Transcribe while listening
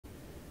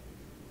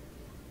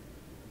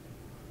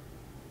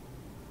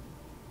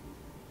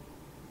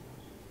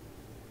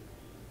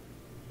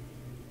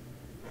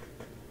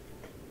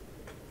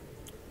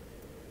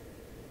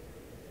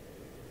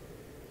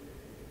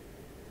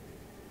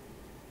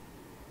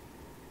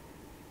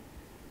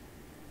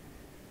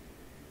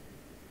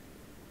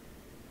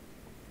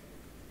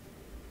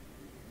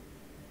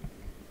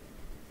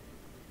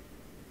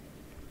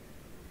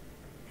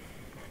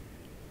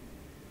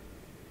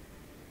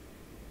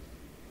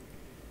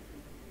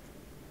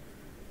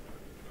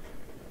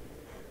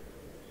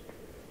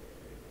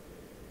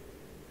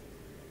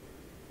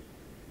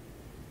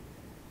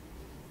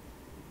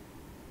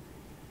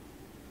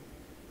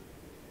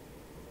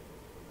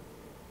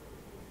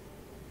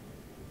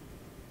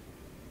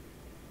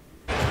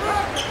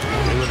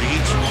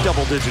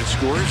double-digit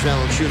scores.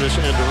 Valanciunas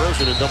and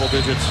DeRozan in double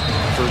digits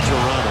for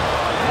Toronto.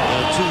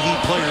 Two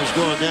Heat players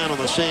going down on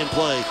the same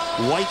play.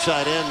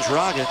 Whiteside and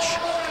Dragic.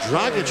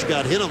 Dragic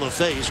got hit on the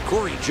face.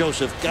 Corey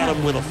Joseph got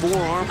him with a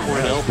forearm or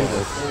an elbow.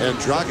 And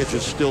Dragic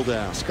is still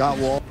down. Scott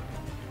Wall.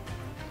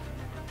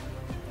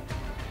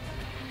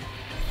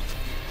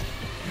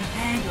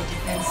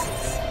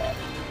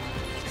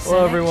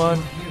 Hello,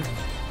 everyone.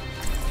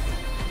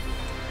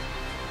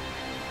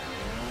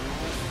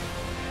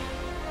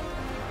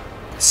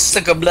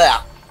 Stick a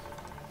black.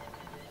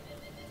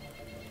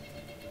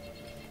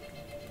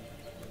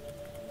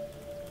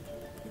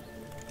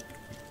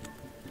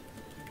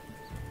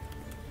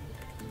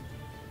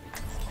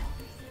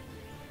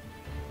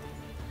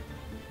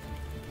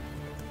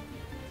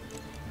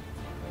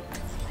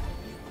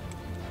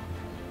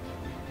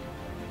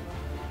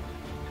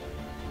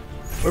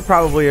 We're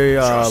probably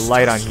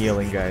light on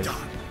healing, guys.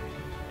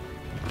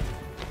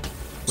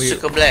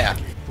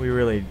 We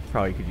really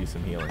probably could use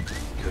some healing.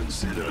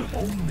 Consider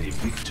only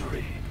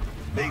victory.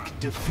 Make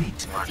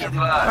defeat.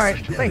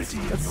 Alright, thanks.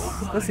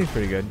 That seems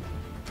pretty good.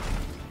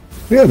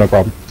 Yeah, no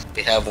problem.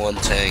 We have one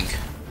tank.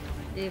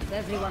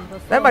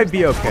 That might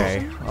be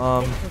okay.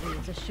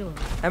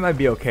 That might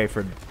be okay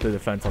for the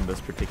defense on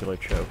this particular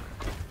choke.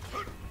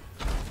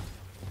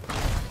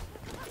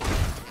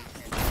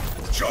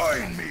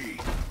 Join me.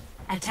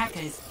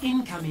 Attackers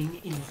incoming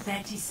in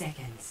 30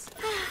 seconds.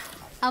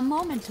 A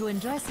moment to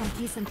enjoy some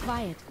peace and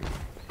quiet.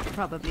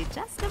 Probably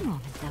just a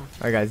moment, though.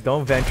 Alright, guys,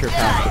 don't venture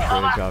past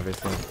the bridge,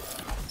 obviously.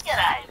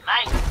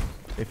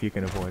 If you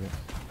can avoid it.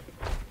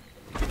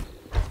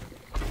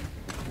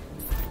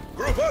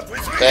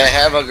 They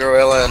have a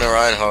gorilla and a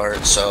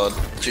Reinhardt, so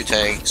 2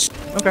 tanks.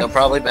 Okay. They'll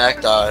probably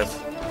back dive.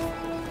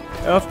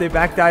 Oh, if they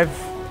back dive,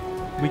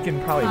 we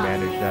can probably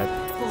manage that.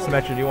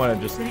 Symmetra, do you want to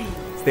just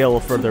stay a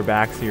little further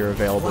back so you're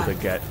available to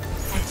get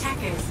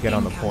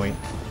on the point?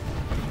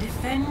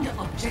 Defend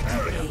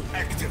objective A.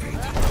 Activate.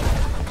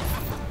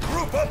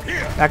 Group up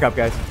here. Back up,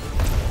 guys.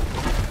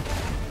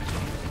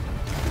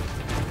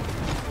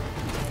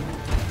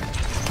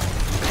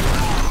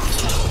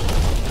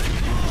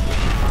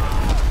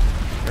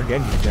 They're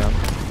getting you down.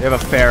 They have a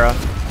Pharah.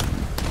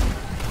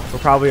 We're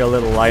probably a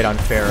little light on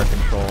Pharah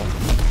control.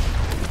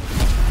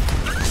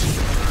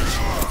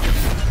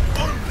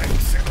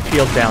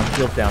 Shield down,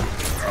 shield down.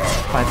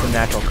 Find some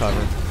natural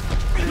cover.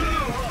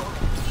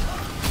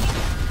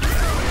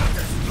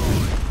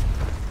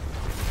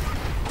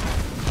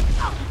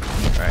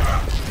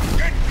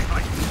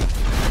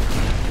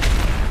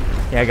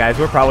 Yeah, guys,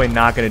 we're probably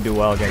not going to do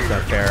well against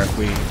that Pharah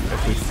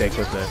if we stick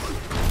with this.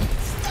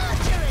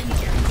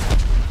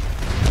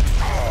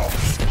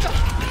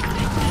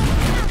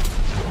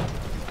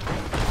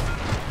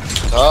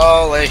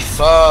 Holy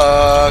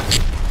fuck!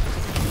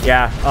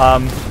 Yeah,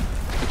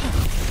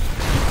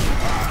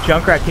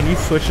 Junkrat, can you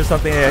switch to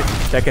something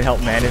that can help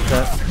manage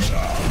that?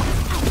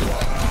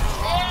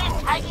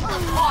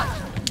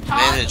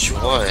 Manage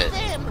what?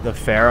 The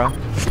Pharah?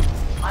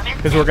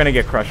 Because we're going to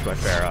get crushed by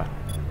Pharah.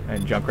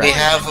 And Junkrat. We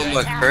have a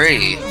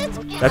McCree.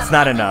 That's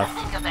not enough.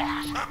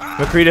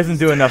 McCree doesn't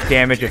do enough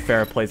damage if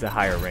Pharah plays at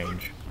higher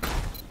range.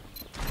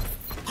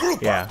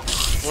 Yeah.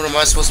 What am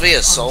I supposed to be,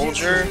 a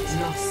soldier?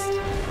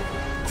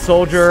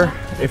 Soldier.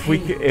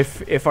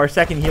 If our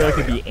second healer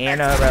could be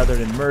Anna rather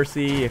than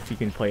Mercy, if you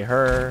can play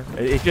her,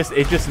 it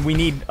just we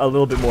need a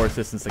little bit more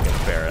assistance against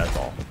Pharah. That's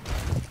all.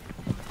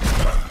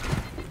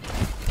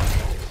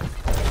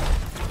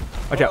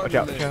 Watch out! Watch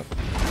out! Watch out!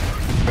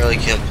 Really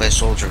can't play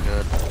soldier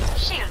good.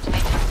 Shield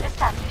matrix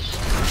established.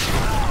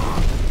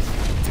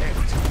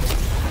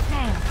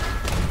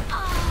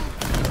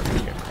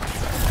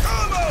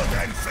 Come out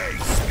and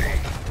face me.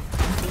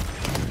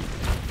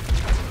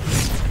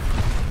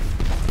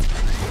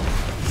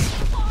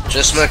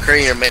 Just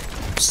McCree your mate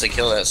to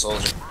kill that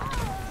soldier.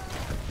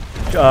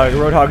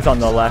 Roadhog's on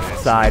the left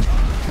side,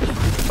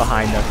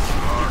 behind us.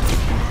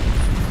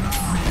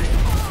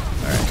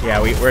 Alright,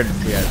 yeah,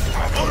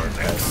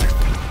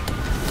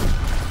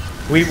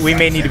 we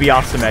may need to be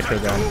off Symmetra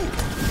then.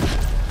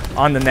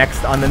 On the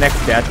next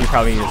death, we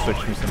probably need to switch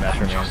to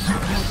Symmetra, man.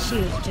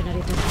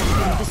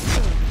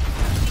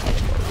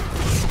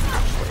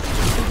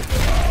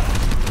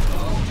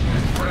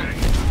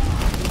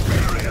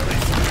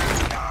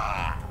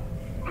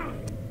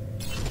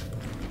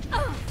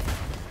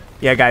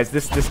 Yeah, guys,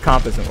 this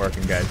comp isn't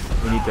working, guys.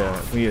 We need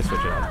to switch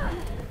it up.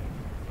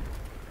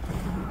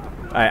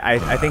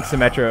 I think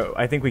Symmetra.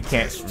 I think we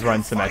can't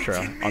run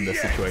Symmetra on this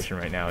situation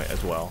right now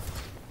as well.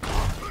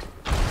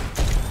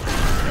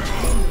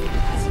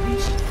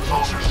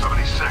 Soldier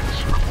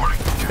 76 reporting.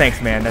 Thanks,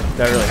 man.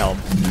 That really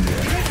helped.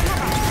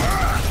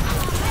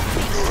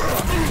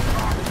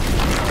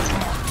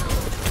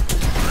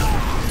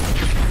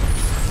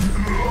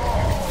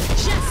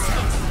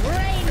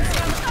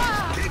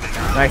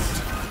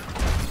 Nice.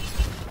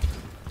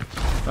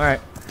 All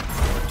right.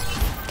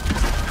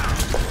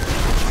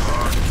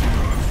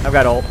 I've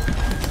got ult.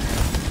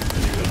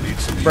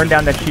 Burn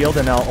down that shield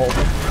and I'll ult.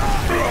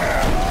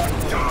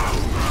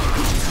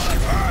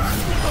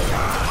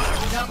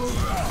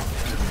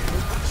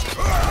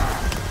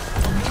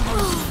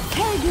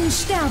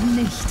 sterben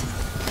nicht.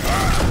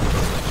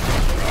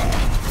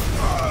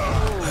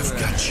 I've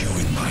got you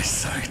in my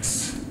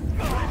sights.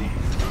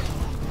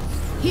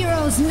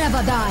 Heroes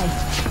never die.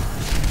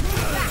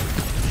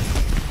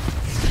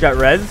 Got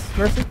res,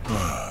 Mercy?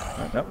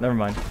 Nope, never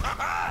mind.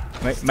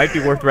 Might be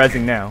worth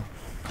resing now.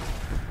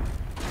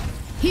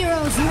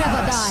 Heroes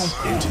never die.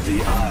 Into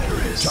the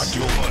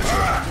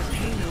iris.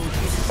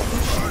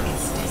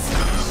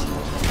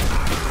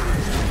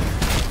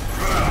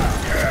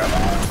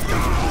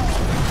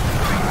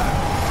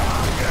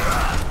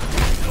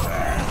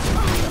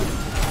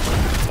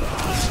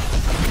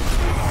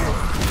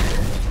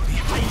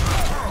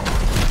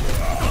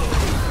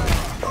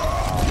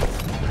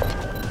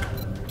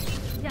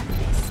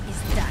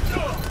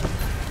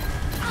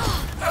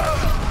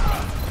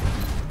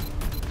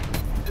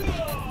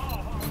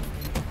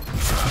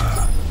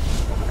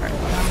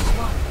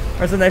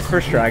 That's a nice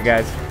first try,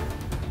 guys.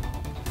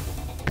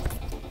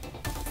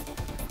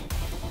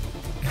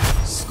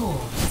 Score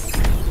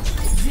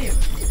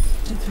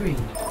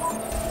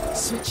 0-3.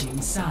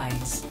 Switching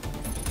sides.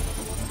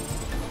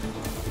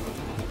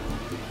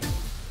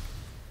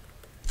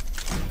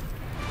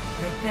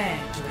 Prepare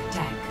to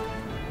attack.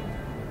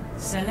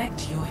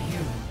 Select your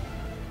hero.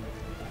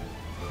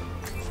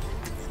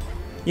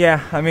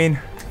 Yeah, I mean,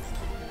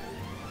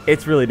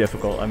 it's really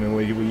difficult. I mean,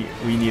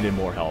 we needed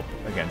more help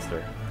against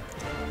her.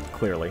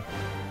 Clearly.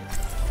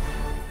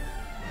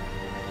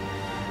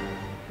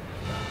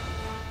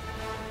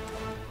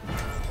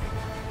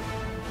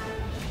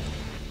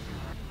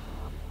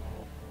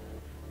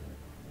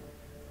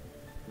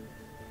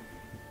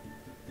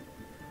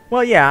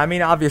 Well, yeah, I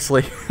mean,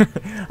 obviously,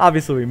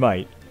 obviously we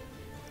might.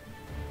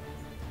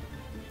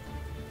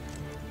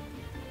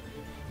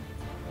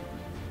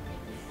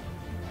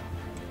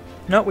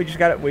 No, we just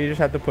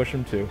have to push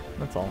him too.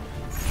 That's all.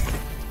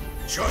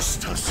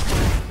 Justice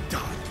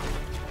done.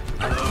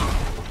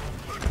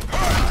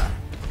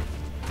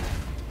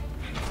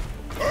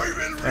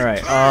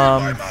 Alright,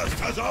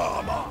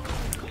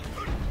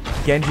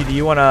 Genji, do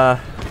you want to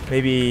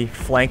maybe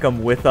flank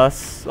him with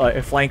us?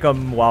 Flank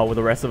him while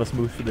the rest of us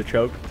move through the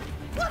choke?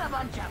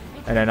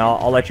 And then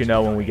I'll let you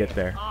know when we get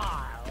there.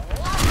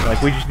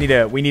 Like,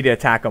 we need to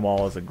attack them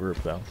all as a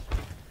group, though.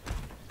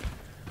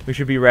 We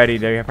should be ready.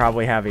 They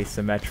probably have a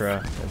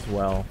Symmetra as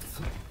well.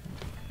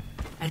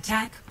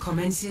 Attack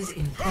commences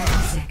in 30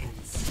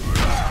 seconds.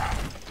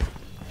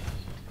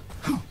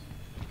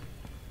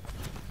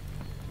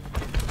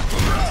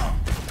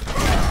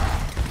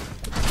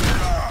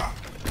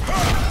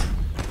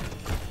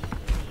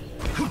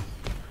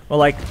 Well,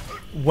 like,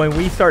 when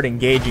we start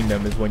engaging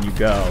them is when you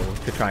go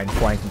to try and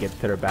flank and get to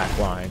their back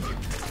line.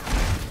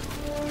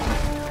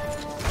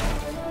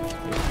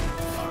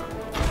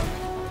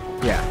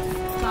 Yeah.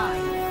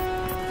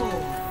 5, 4,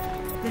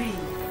 3,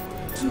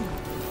 2,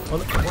 Well,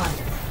 1.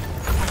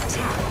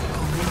 Attack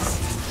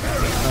commences.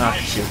 ah,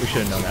 shoot, we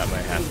should have known that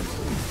might happen.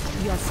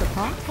 Your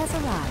support has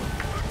arrived.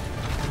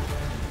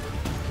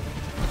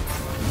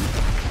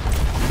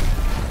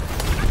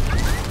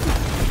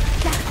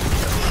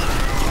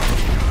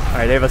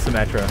 Alright, they have a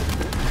Symmetra.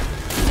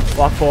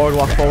 Walk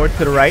forward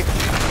to the right.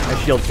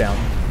 My shield's down.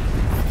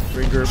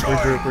 Regroup,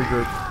 regroup,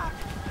 regroup.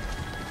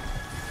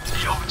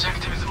 The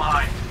objective is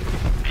mine.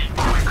 Be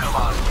quick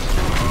about it.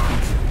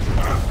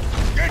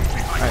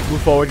 Alright,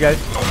 move forward, guys.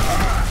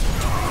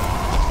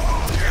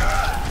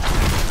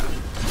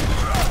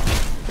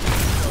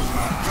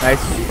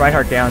 Nice.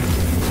 Reinhardt down.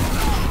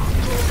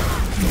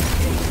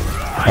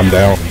 I'm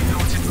down.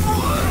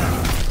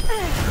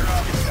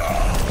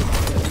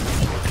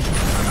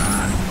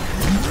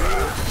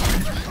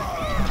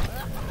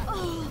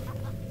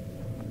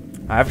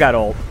 I've got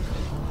ult.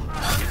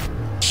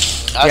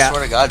 I Yeah.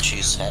 swear to God,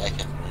 she's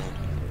hacking.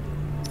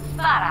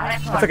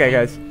 That's okay,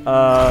 guys.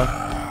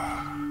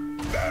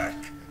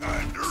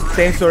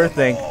 Same sort of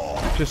thing.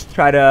 Just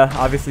try to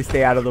obviously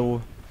stay out of the...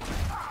 Oh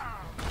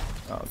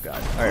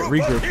god. Alright,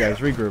 regroup, guys.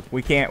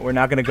 Regroup. We're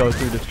not gonna go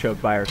through this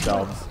choke by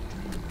ourselves.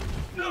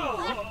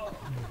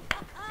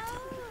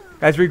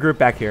 Guys, regroup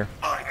back here.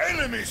 Our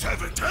enemies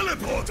have a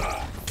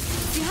teleporter.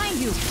 Behind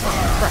you.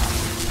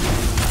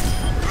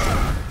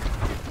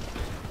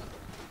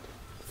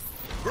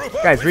 Group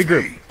up Guys, with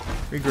regroup. me.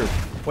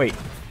 Regroup. Wait.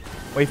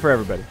 Wait for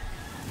everybody.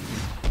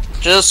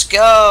 Just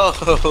go!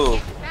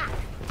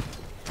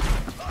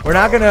 We're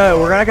not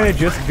gonna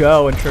just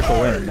go and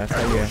trickle in. That's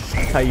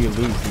how you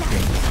lose these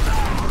games.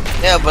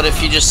 Yeah, but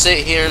if you just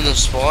sit here in the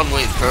spawn,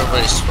 wait for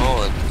everybody to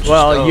spawn. Just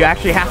Well, go. you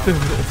actually have to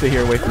sit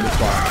here and wait for the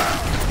spawn.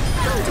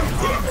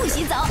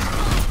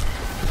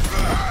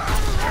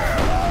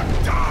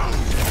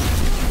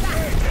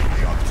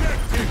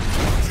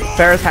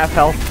 Farrah's half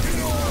health.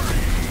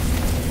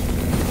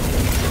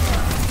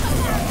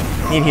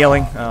 Need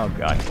healing. Oh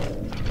god.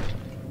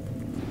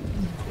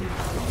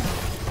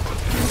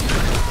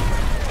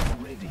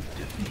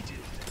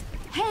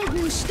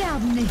 Helden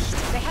sterben nicht.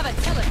 They have a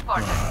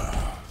teleporter.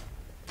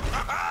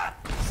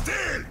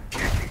 Still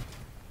kicking.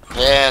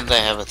 And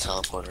they have a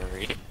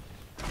teleporter.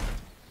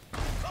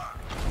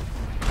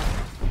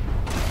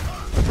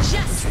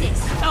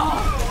 Justice.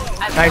 Oh.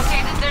 I've Nice.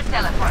 located their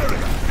teleporter.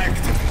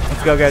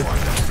 Let's go, guys.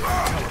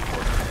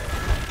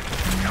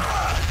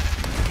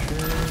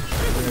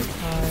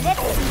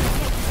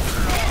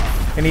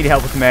 I need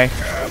help with May.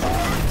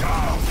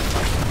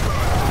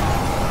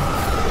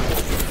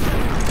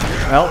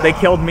 Well, they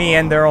killed me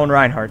and their own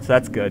Reinhardt, so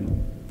that's good.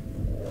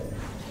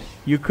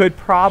 You could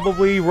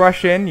probably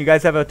rush in. You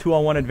guys have a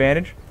 2-on-1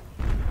 advantage.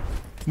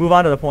 Move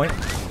on to the point.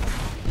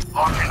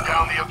 Locking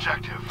down the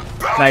objective.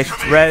 Nice.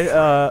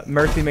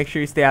 Mercy, make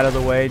sure you stay out of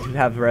the way. Just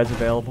have res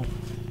available.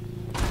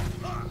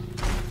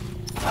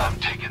 I'm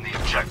taking the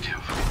objective.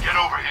 Get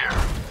over here.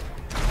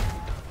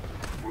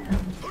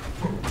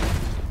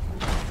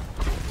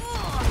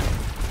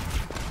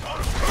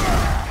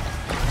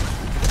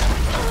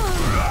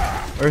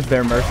 Where's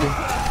their Mercy?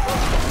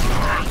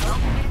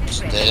 It's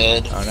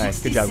dead. Oh,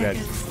 nice. Good job, guys.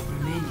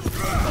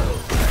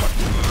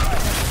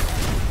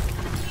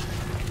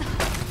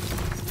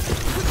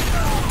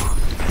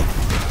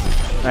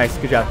 Nice.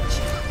 Good job.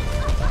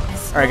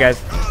 All right, guys.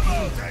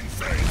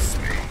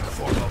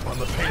 Form up on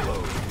the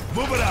payload.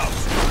 Move it out.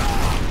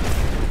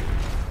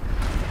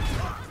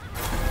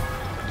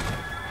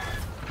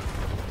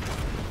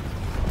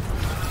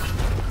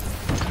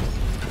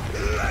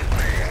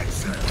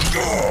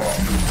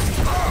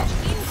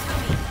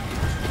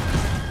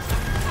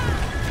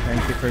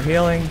 Thank you for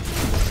healing.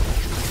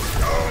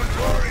 Don't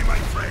worry, my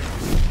friend.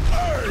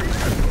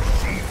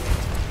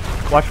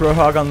 Watch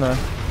Roadhog on the...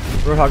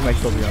 Roadhog might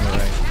still be on the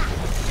right.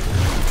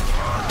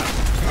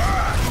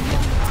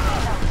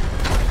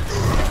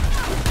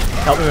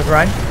 Help me with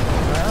Ryan.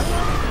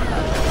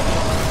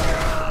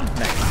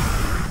 Nice.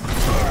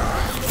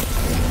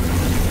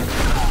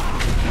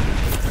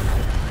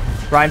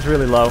 Ryan's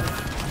really low.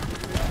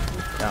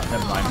 No,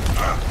 never mind.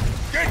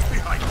 Get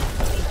behind me.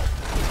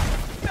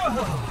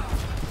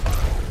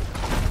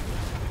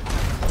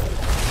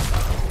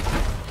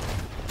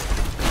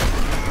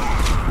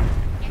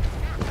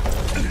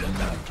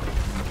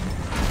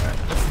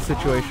 What's the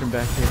situation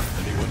back here?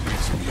 Anyone need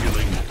some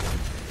healing?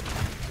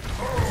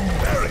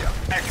 Barrier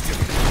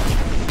activated.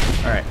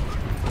 All right.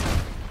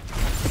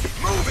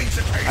 Moving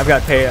to take. I've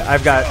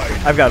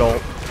got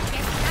ult.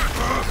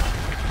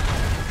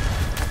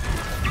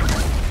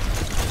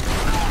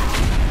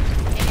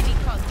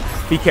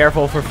 Be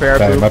careful for Farah.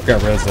 Damn, I've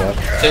got res up.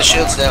 His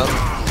shield's down.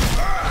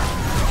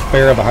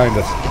 Farah behind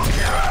us.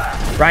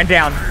 Ryan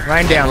down.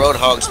 Ryan down.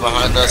 Roadhog's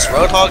behind us.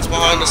 Roadhog's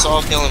behind us,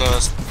 all killing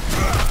us.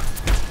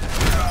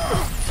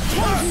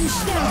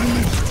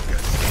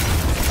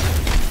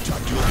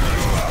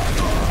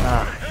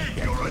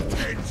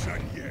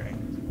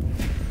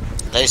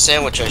 They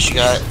sandwich us. You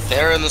got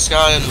Farah in the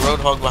sky and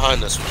Roadhog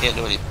behind us. We can't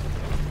do anything.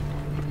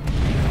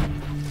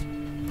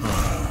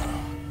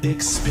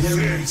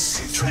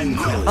 Experience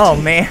tranquility. Oh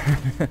man.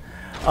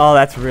 Oh,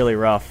 that's really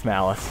rough,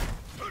 Malice.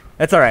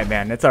 That's all right,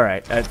 man. It's all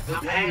right. That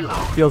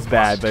feels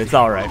bad, but it's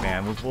all right,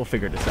 man. We'll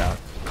figure this out.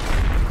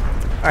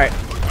 All right.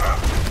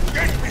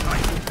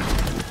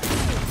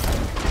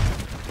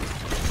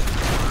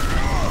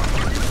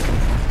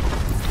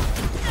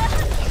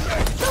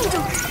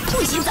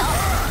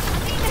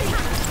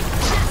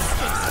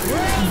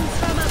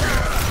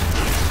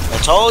 I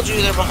told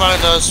you they're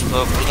behind us,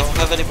 but we don't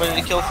have anybody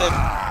to kill them.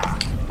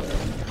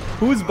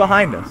 Who's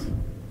behind us?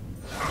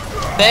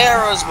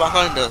 Farah's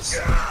behind us.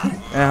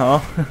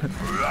 Oh.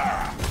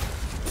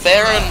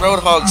 Farah and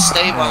Roadhog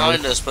stay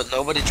behind us, but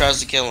nobody tries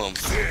to kill them.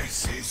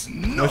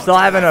 We're still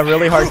having a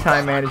really hard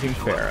time managing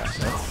Farah.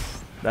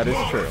 That is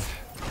true.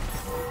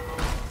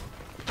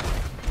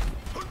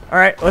 All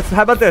right,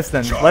 how about this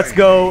then? Let's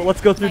go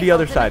through the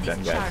other side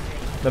then, guys.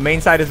 The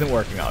main side isn't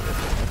working,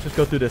 obviously. Let's just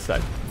go through this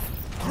side.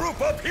 Group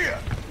up here.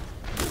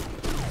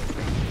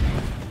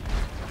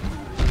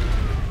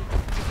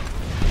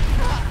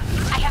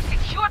 I have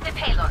secured the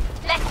payload.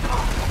 Let's move.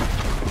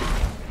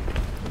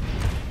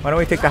 Why don't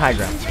we take the high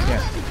ground?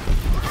 Yeah.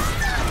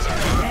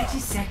 30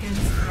 seconds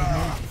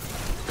remaining.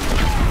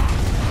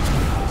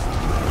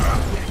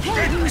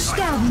 Helden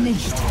sterben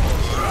nicht.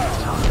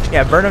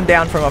 Yeah, burn them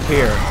down from up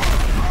here.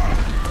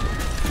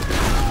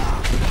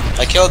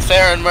 I killed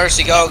Farah and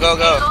Mercy. Go, go,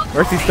 go.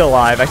 Mercy's still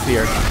alive. I see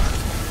her.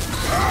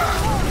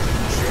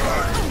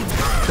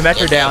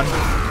 Symmetra down.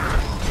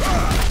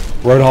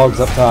 Roadhog's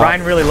up top.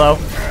 Ryan really low.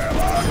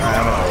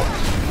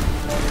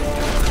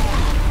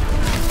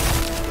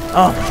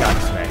 Oh my god,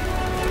 this May.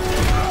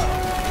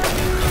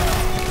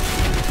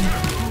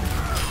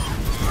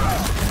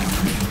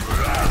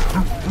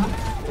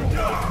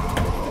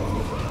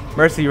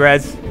 Mercy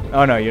res.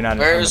 Oh no, you're not.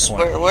 Where is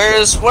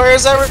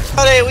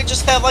everybody? We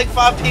just have like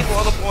 5 people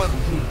on the point.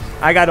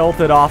 I got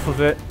ulted off of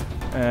it,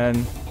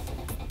 and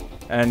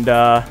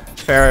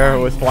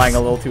Farah was flying a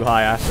little too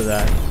high after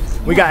that.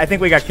 I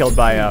think we got killed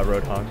by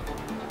Roadhog.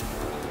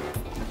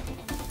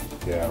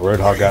 Yeah,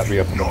 Roadhog got me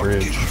up on the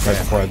bridge right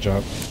before I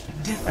jumped.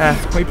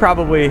 We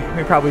probably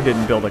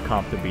didn't build a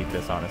comp to beat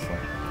this, honestly.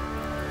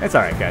 It's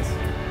all right, guys.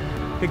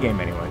 Good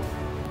game anyway.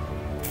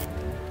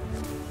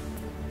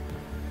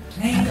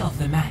 Play of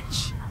the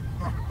match.